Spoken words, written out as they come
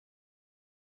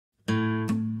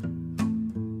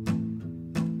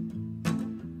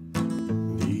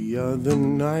The other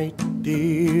night,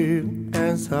 dear,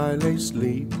 as I lay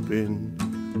sleeping,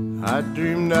 I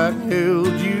dreamed I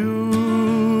held you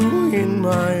in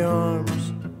my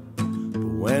arms. But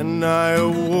when I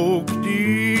awoke,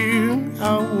 dear,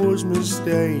 I was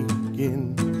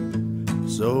mistaken.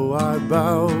 So I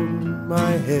bowed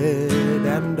my head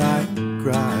and I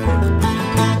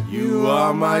cried. You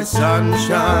are my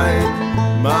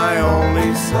sunshine, my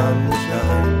only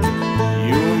sunshine.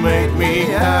 You make me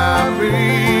happy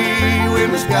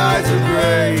when the skies are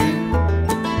gray.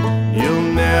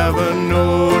 You'll never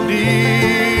know,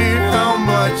 dear, how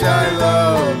much I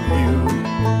love you.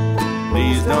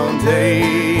 Please don't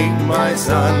take my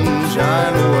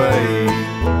sunshine away.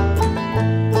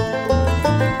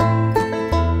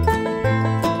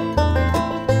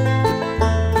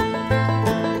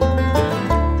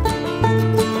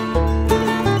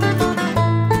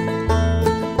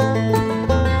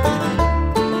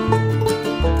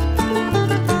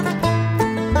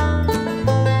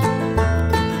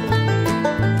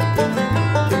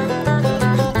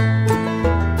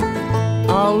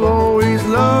 I'll always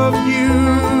love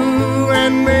you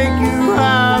and make you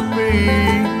happy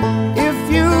if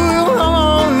you'll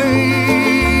only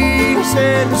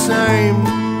say the same.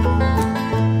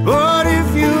 But if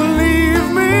you leave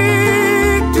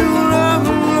me to love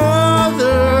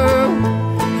another,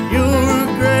 you'll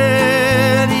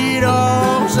regret it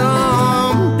all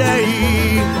someday.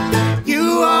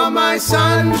 You are my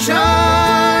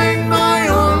sunshine, my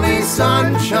only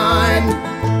sunshine.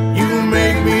 You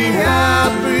make me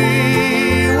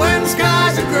happy when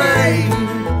skies are gray.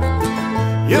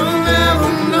 You'll never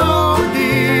know,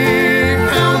 dear,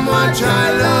 how much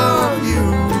I love you.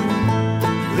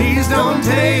 Please don't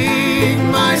take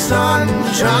my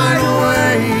sunshine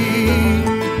away.